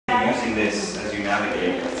using this as you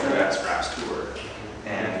navigate through that Scraps tour.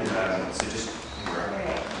 And so just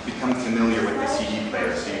become familiar with the CD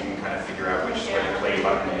player so you can kind of figure out where the play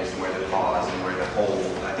button is and where the pause and where the hold.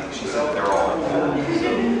 I think she said they're all in hold,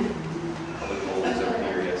 so the hold is over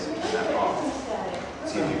here, yes, and that off.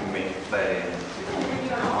 See if you can make it play and see if you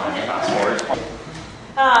can fast forward.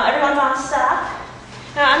 Everyone's on stop.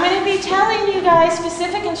 Now I'm going to be telling you guys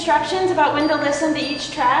specific instructions about when to listen to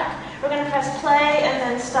each track. We're going to press play and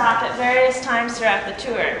then stop at various times throughout the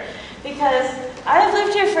tour. Because I've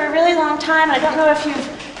lived here for a really long time, and I don't know if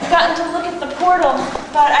you've gotten to look at the portal,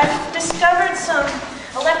 but I've discovered some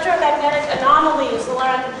electromagnetic anomalies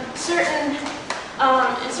along certain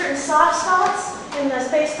soft spots in the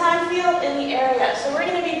space-time field in the area. So we're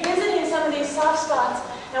going to be visiting some of these soft spots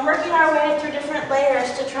and working our way through different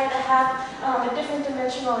layers to try to have a different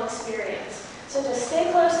dimensional experience. So just stay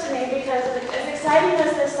close to me, because as exciting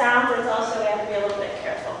as this sounds, it's also we have to be a little bit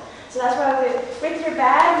careful. So that's why with your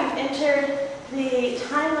bag, we've entered the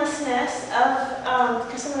timelessness of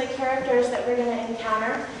some of the characters that we're going to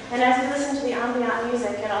encounter. And as you listen to the ambient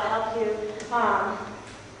music, it'll help you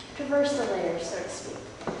traverse the layers, so to speak.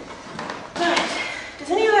 All right.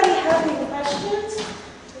 Does anybody have any questions?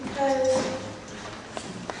 Because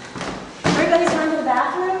everybody's going to the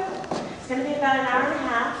bathroom. It's going to be about an hour and a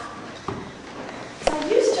half. So I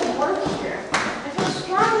used to work here. I feel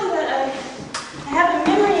strongly that I have a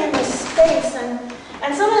memory in this space,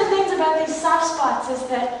 and some of the things about these soft spots is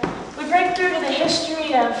that we break through to the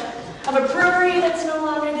history of a brewery that's no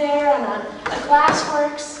longer there, and a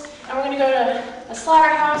glassworks, and we're going to go to a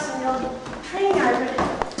slaughterhouse and an old train yard.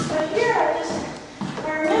 But here I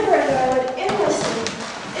remember that I would endlessly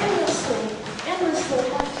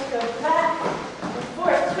have to go back and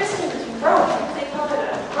forth, twisting this rope. I think they call it a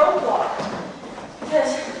rope walk.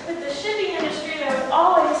 Because with the shipping industry, there was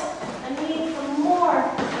always a need for more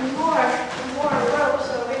and more and more rope,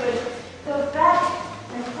 so we would go back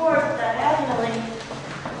and forth diagonally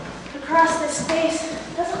across this space.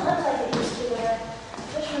 It doesn't look like it used to, but I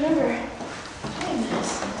just remember doing this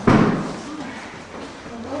over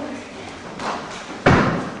and over again.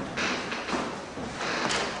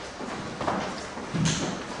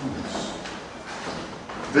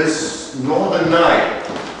 This northern night,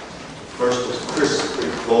 first was crisp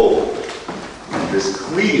and cold, and as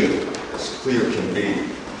clear can be.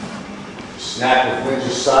 Snap of winter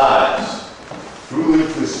sighs, through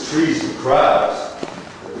leafless trees and crowds,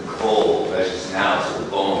 but the cold measures now to the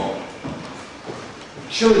bone.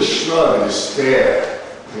 Chilly shrug and despair,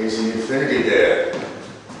 gazing infinity there,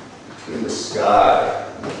 between the sky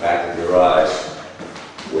and the back of your eyes,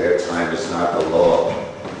 where time is not the law.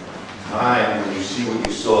 Time, when you see what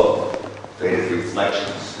you saw, faded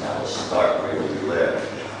reflections, now a stark gray when you live.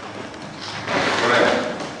 My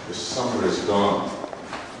friend, the summer is gone.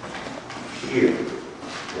 Here,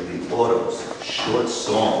 in the autumn's short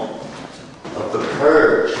song of the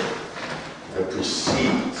purge that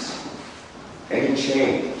precedes any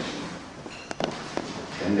change.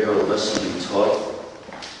 And there are lessons be taught,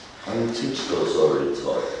 how you teach those already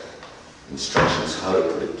taught. Instructions how to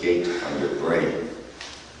put a gate on your brain.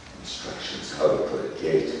 Instructions how to put a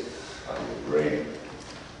gate on your brain.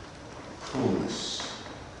 Coolness.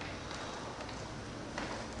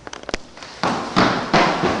 I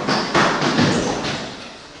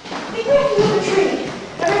think we have to move a tree.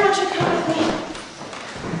 Everyone should come with me.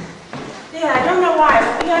 Yeah, I don't know why,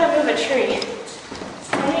 but we gotta move a tree.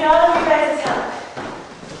 I need all of you guys' help.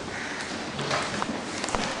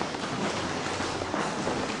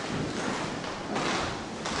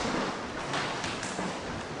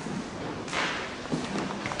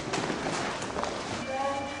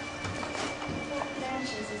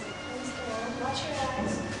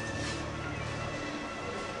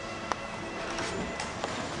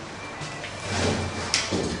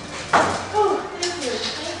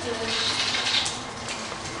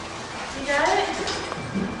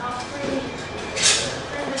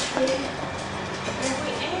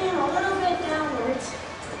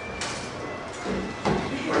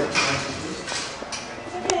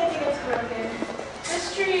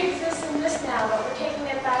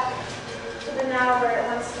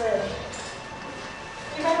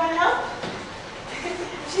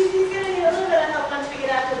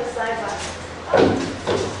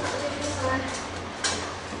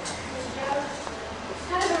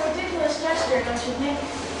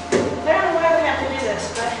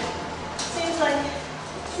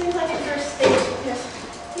 Seems like a first stage because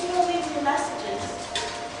people leave you messages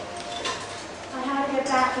on how to get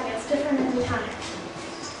back, and it's different every time.